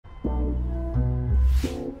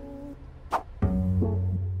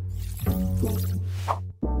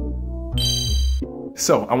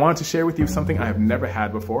So I wanted to share with you something I have never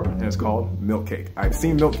had before, and it's called milk cake. I've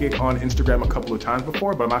seen milk cake on Instagram a couple of times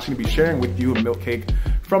before, but I'm actually gonna be sharing with you a milk cake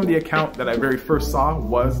from the account that I very first saw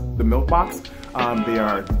was the Milk Boxx. They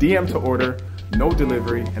are DM to order, no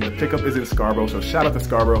delivery, and the pickup is in Scarborough, so shout out to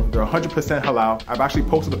Scarborough. They're 100% halal. I've actually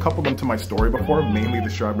posted a couple of them to my story before, mainly the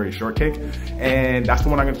strawberry shortcake, and that's the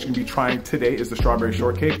one I'm going to be trying today is the strawberry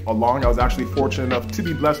shortcake. Along, I was actually fortunate enough to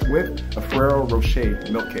be blessed with a Ferrero Rocher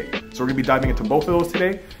milk cake. So we're going to be diving into both of those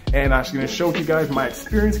today, and I'm actually going to show you guys my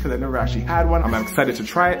experience because I've never actually had one. I'm excited to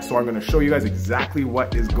try it, so I'm going to show you guys exactly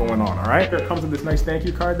what is going on, all right? Here it comes with this nice thank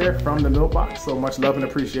you card there from the Milk Boxx, so much love and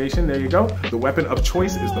appreciation. There you go. The weapon of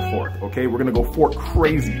choice is the fork, okay? We're going to go fork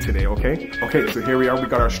crazy today, okay? Okay, so here we are. We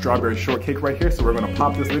got our strawberry shortcake right here, so we're going to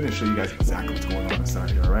pop this lid and show you guys exactly what's going on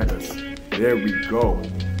inside here, all right? There we go.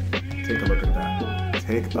 Take a look at that.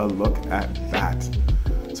 Take a look at that.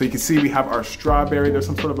 So you can see we have our strawberry. There's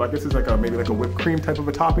some sort of like, this is like maybe like a whipped cream type of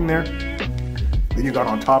a topping there. Then you got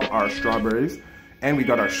on top our strawberries, and we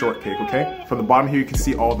got our shortcake, okay? From the bottom here, you can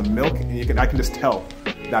see all the milk, and I can just tell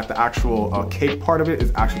that the actual cake part of it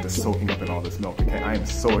is actually just soaking up in all this milk, okay? I am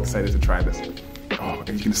so excited to try this. Oh, and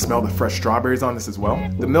you can smell the fresh strawberries on this as well.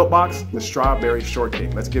 The Milk Boxx, the strawberry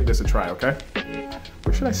shortcake. Let's give this a try, okay?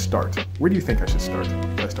 Where should I start? Where do you think I should start?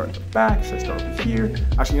 Should I start in the back? Should I start over here?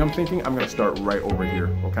 Actually, I'm thinking I'm gonna start right over here,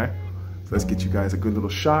 okay? So let's get you guys a good little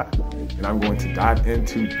shot, and I'm going to dive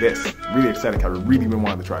into this. Really excited, I really been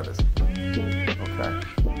wanting to try this. Okay.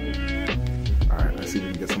 All right, let's see if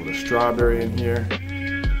we can get some of the strawberry in here.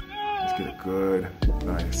 Let's get it good,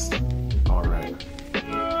 nice. All right.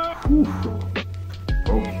 Whew.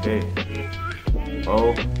 Okay.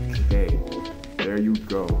 Okay. There you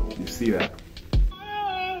go. You see that?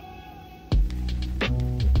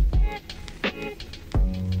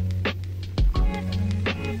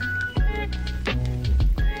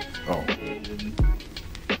 Oh.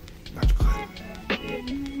 That's good.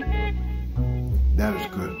 That is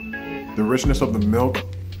good. The richness of the milk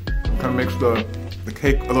kind of makes the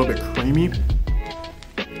cake a little bit creamy.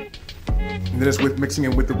 And then it's with mixing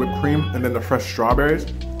it with the whipped cream and then the fresh strawberries.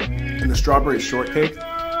 And the strawberry shortcake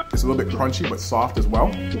is a little bit crunchy but soft as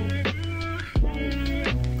well.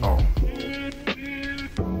 Oh.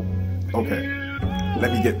 Okay.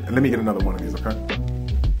 Let me get another one of these, okay?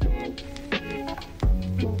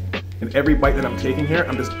 And every bite that I'm taking here,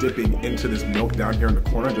 I'm just dipping into this milk down here in the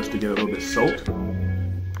corner just to get a little bit soaked.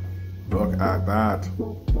 Look at that.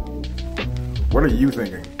 What are you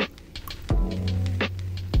thinking?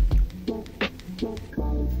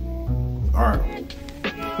 All right.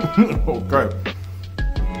 Okay.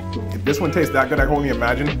 If this one tastes that good, I can only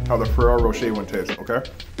imagine how the Ferrero Rocher one tastes, okay?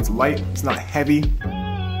 It's light, it's not heavy.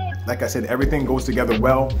 Like I said, everything goes together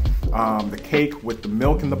well. The cake with the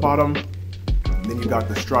milk in the bottom. And then you got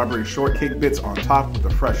the strawberry shortcake bits on top with the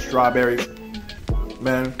fresh strawberries.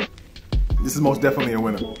 Man, this is most definitely a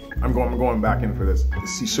winner. I'm going back in for this.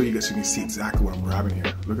 To show you guys so you can see exactly what I'm grabbing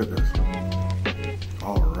here. Look at this.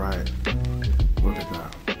 All right. Look at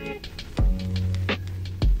that.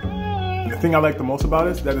 And the thing I like the most about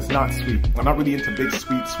it is that it's not sweet. I'm not really into big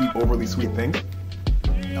sweet, overly sweet things.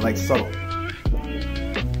 I like subtle.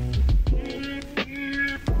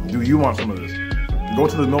 Do you want some of this? Go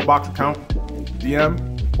to the Milk Boxx account, DM,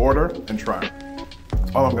 order, and try.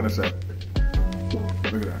 That's all I'm gonna say.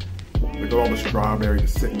 Look at that. Look at all the strawberry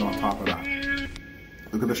just sitting on top of that.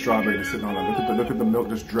 Look at the strawberry just sitting on that. Look at the milk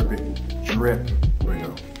just dripping. Drip. There you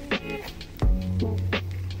go.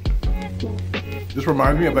 This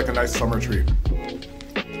reminds me of like a nice summer treat.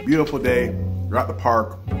 Beautiful day, you're at the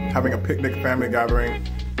park, having a picnic, family gathering.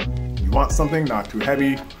 You want something not too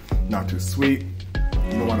heavy, not too sweet.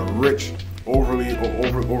 You don't want a rich, overly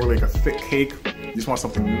like a thick cake. You just want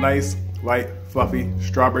something nice, light, fluffy,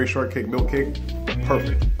 strawberry shortcake, milk cake.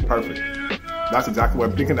 Perfect, perfect. That's exactly what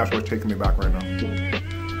I'm thinking. That's what's taking me back right now.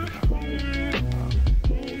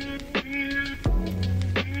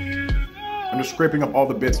 I'm just scraping up all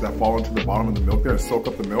the bits that fall into the bottom of the milk there and soak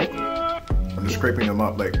up the milk. I'm just scraping them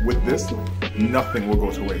up. Like with this, nothing will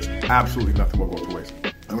go to waste. Absolutely nothing will go to waste.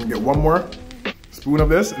 I'm gonna get one more spoon of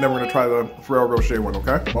this, and then we're gonna try the Ferrero Rocher one,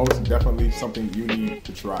 okay? Most definitely something you need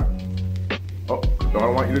to try. Oh, no, I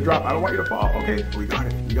don't want you to drop. I don't want you to fall. Okay, we got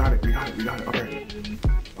it, we got it, we got it, we got it, okay.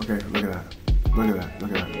 Okay, look at that, look at that,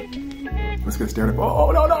 look at that. Let's get started.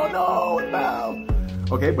 Oh, no, no, no, it fell.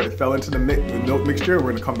 Okay, but it fell into the milk mixture.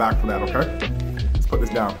 We're gonna come back for that, okay? Let's put this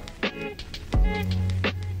down.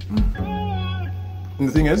 And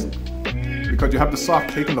the thing is, because you have the soft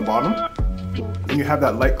cake in the bottom, and you have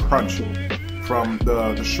that light crunch from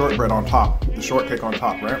the shortbread on top, the shortcake on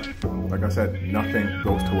top, right? Like I said, nothing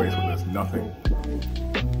goes to waste with this, nothing.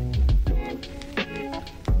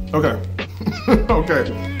 Okay.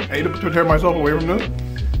 Okay. I need to tear myself away from this.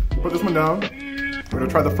 Put this one down. I'm gonna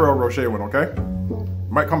try the Ferrero Rocher one, okay?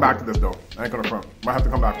 Might come back to this though. I ain't gonna front. Might have to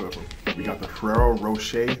come back to this one. We got the Ferrero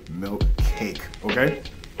Rocher milk cake, okay?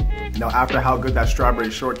 Now after how good that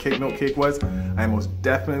strawberry shortcake milk cake was, I am most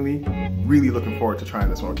definitely really looking forward to trying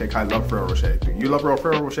this one, okay? 'Cause I love Ferrero Rocher. Do you love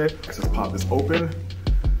Ferrero Rocher? Let's just pop this open.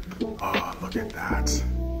 Oh, look at that.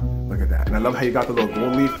 Look at that. And I love how you got the little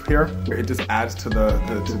gold leaf here. It just adds to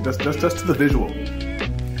just to the visual.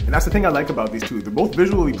 And that's the thing I like about these two. They're both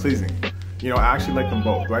visually pleasing. You know, I actually like them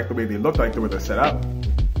both. I like the way they look, like the way they're set up.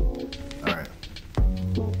 All right.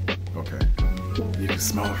 Okay. You can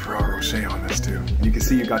smell the Ferrero Rocher on this too. And you can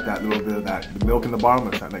see you got that little bit of the milk in the bottom.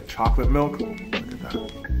 It's that like chocolate milk. Look at that.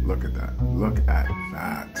 Look at that. Look at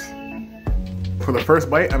that. For the first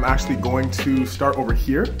bite, I'm actually going to start over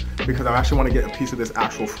here because I actually want to get a piece of this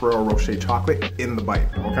actual Ferrero Rocher chocolate in the bite,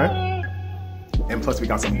 okay? And plus we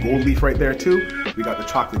got some gold leaf right there too. We got the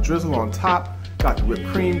chocolate drizzle on top, got the whipped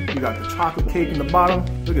cream, we got the chocolate cake in the bottom.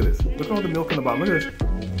 Look at this, look at all the milk in the bottom, look at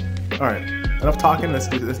this. All right, enough talking, let's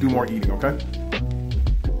do more eating, okay?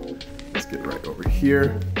 Let's get right over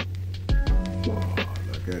here. Oh,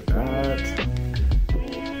 look at that.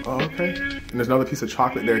 Oh, okay, and there's another piece of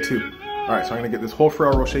chocolate there too. All right, so I'm gonna get this whole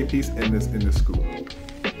Ferrero Rocher piece in this scoop.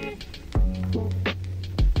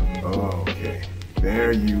 Okay,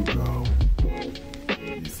 there you go.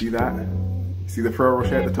 You see that? You see the Ferrero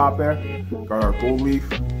Rocher at the top there? Got our gold leaf.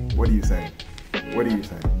 What are you saying? What are you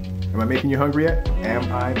saying? Am I making you hungry yet? Am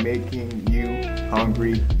I making you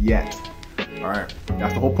hungry yet? All right,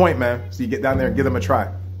 that's the whole point, man. So you get down there and give them a try.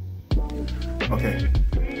 Okay,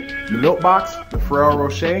 the Milk Boxx, the Ferrero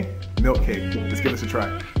Rocher milk cake. Let's give this a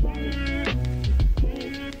try.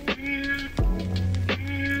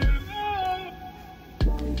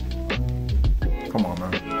 Come on,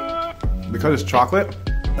 man. Because it's chocolate,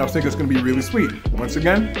 I was thinking it's gonna be really sweet. Once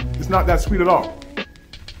again, it's not that sweet at all.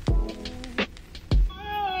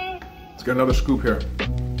 Let's get another scoop here.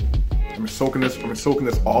 I'm soaking this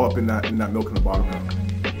all up in that milk in the bottom here.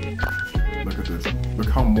 Look at this. Look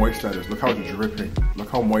how moist that is. Look how it's dripping. Look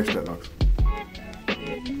how moist that looks.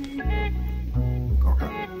 Okay.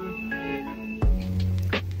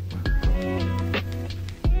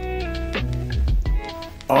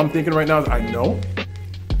 All I'm thinking right now is I know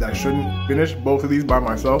that I shouldn't finish both of these by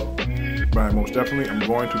myself, but I most definitely am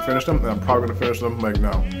going to finish them, and I'm probably going to finish them like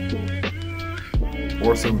now,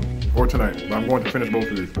 or soon, or tonight, but I'm going to finish both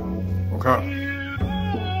of these. Okay.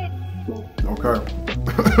 Okay.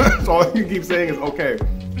 That's all you keep saying is okay.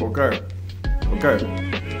 Okay. Okay.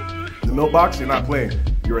 The Milk Boxx, you're not playing.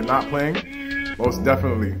 You're not playing. Most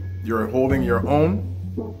definitely. You're holding your own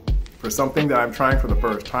for something that I'm trying for the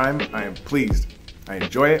first time. I am pleased. I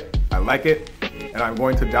enjoy it, I like it, and I'm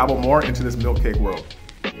going to dabble more into this milk cake world.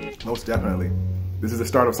 Most definitely. This is the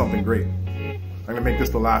start of something great. I'm gonna make this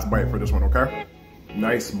the last bite for this one, okay?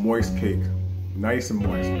 Nice moist cake. Nice and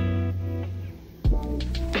moist.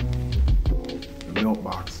 The Milk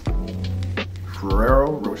Boxx.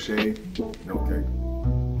 Ferrero Rocher milk cake.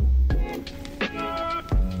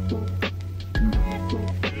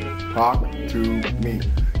 Talk to me.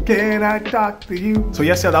 Can I talk to you? So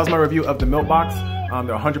yes, that was my review of the Milk Boxx.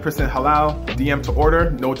 They're 100% halal, DM to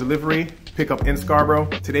order, no delivery, pick up in Scarborough.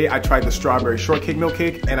 Today I tried the strawberry shortcake milk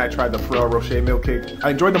cake and I tried the Ferrero Rocher milk cake.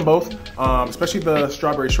 I enjoyed them both, especially the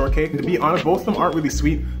strawberry shortcake. To be honest, both of them aren't really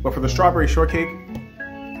sweet, but for the strawberry shortcake,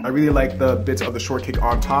 I really like the bits of the shortcake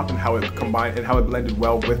on top and how it combined and how it blended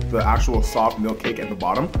well with the actual soft milk cake at the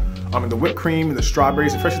bottom. And the whipped cream and the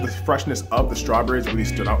strawberries, especially the freshness of the strawberries, really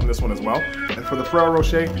stood out in this one as well. And for the Ferrero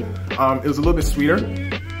Rocher, it was a little bit sweeter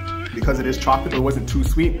because it is chocolate, but it wasn't too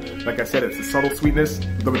sweet. Like I said, it's a subtle sweetness.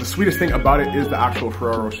 The sweetest thing about it is the actual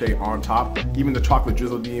Ferrero Rocher on top. Even the chocolate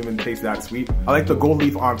drizzle didn't even taste that sweet. I like the gold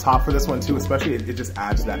leaf on top for this one too, especially it just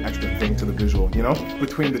adds that extra thing to the visual, you know?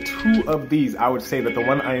 Between the two of these, I would say that the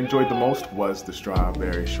one I enjoyed the most was the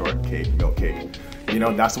strawberry shortcake milk cake. You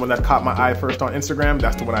know, that's the one that caught my eye first on Instagram.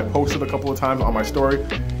 That's the one I posted a couple of times on my story.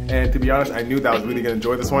 And to be honest, I knew that I was really gonna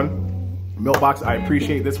enjoy this one. Milk Boxx, I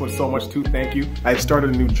appreciate this one so much too, thank you. I've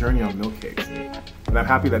started a new journey on milk cakes. And I'm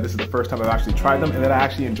happy that this is the first time I've actually tried them and that I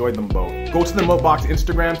actually enjoyed them both. Go to the Milk Boxx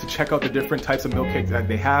Instagram to check out the different types of milk cakes that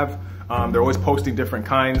they have. They're always posting different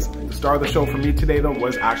kinds. The star of the show for me today though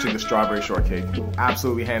was actually the strawberry shortcake.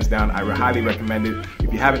 Absolutely hands down, I highly recommend it.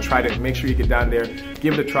 If you haven't tried it, make sure you get down there,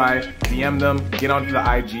 give it a try, DM them, get onto the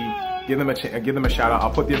IG, give them a shout out. I'll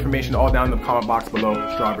put the information all down in the comment box below.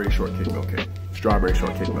 Strawberry shortcake milk cake. strawberry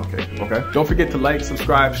shortcake milk cake, okay? Don't forget to like,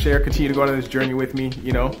 subscribe, share, continue to go on this journey with me,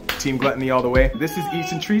 you know, Team Gluttony all the way. This is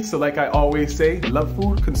Eats and Treats, so like I always say, love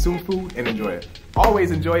food, consume food, and enjoy it. Always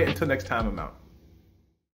enjoy it. Until next time, I'm out.